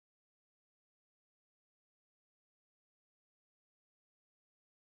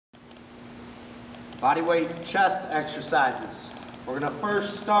Body weight chest exercises. We're going to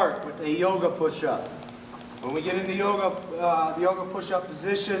first start with a yoga push-up. When we get into yoga, the yoga push-up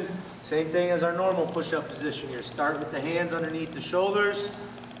position, same thing as our normal push-up position here. Start with the hands underneath the shoulders.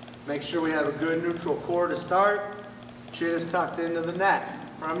 Make sure we have a good neutral core to start. Chin is tucked into the neck.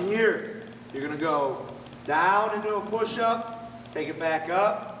 From here, you're going to go down into a push-up, take it back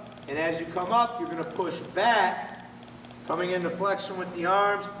up, and as you come up, you're going to push back, coming into flexion with the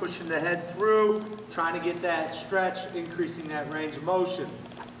arms, pushing the head through, trying to get that stretch, increasing that range of motion.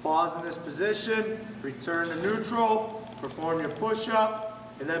 Pause in this position, return to neutral, perform your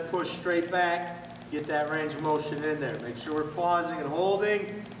push-up, and then push straight back, get that range of motion in there. Make sure we're pausing and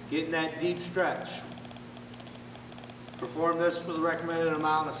holding, getting that deep stretch. Perform this for the recommended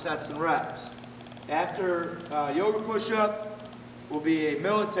amount of sets and reps. After yoga push-up will be a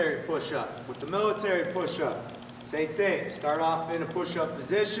military push-up. With the military push-up, same thing. Start off in a push-up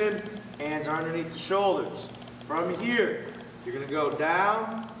position, hands are underneath the shoulders. From here, you're going to go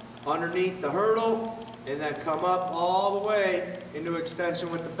down, underneath the hurdle, and then come up all the way into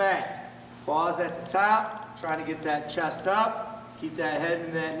extension with the back. Pause at the top, trying to get that chest up, keep that head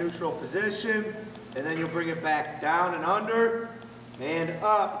in that neutral position, and then you'll bring it back down and under, and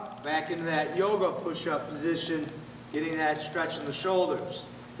up, back into that yoga push-up position, getting that stretch in the shoulders.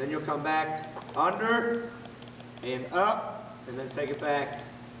 Then you'll come back under, and up, and then take it back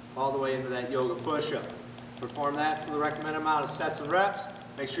all the way into that yoga push-up. Perform that for the recommended amount of sets and reps.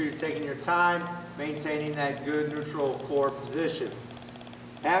 Make sure you're taking your time, maintaining that good neutral core position.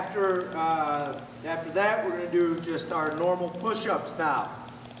 After that, we're going to do just our normal push-ups now.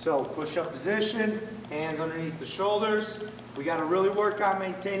 So push-up position, hands underneath the shoulders. We got to really work on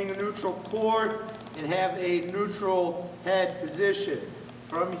maintaining a neutral core and have a neutral head position.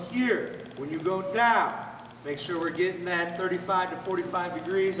 From here, when you go down, make sure we're getting that 35 to 45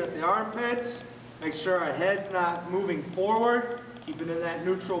 degrees at the armpits. Make sure our head's not moving forward. Keep it in that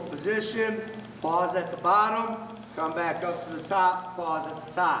neutral position. Pause at the bottom. Come back up to the top. Pause at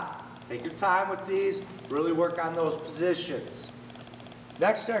the top. Take your time with these. Really work on those positions.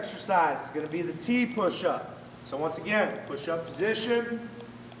 Next exercise is going to be the T push-up. So once again, push-up position.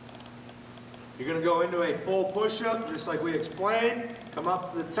 You're going to go into a full push-up, just like we explained. Come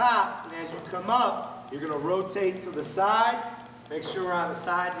up to the top, and as you come up, you're going to rotate to the side. Make sure we're on the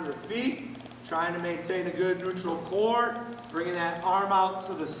sides of the feet. Trying to maintain a good neutral core. Bringing that arm out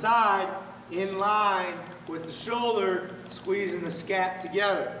to the side, in line with the shoulder, squeezing the scap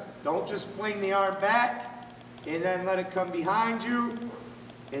together. Don't just fling the arm back, and then let it come behind you,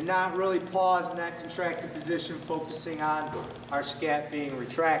 and not really pause in that contracted position, focusing on our scap being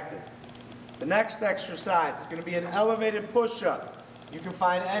retracted. The next exercise is going to be an elevated push-up. You can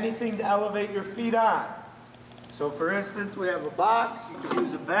find anything to elevate your feet on. So for instance, we have a box, you can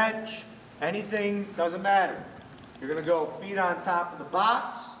use a bench, anything, doesn't matter. You're going to go feet on top of the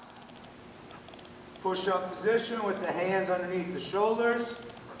box, push-up position with the hands underneath the shoulders.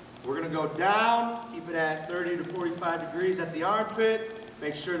 We're going to go down, keep it at 30 to 45 degrees at the armpit.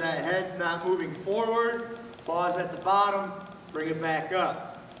 Make sure that head's not moving forward. Pause at the bottom, bring it back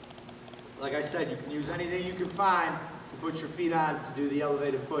up. Like I said, you can use anything you can find to put your feet on to do the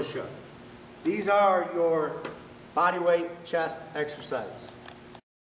elevated push-up. These are your body weight chest exercises.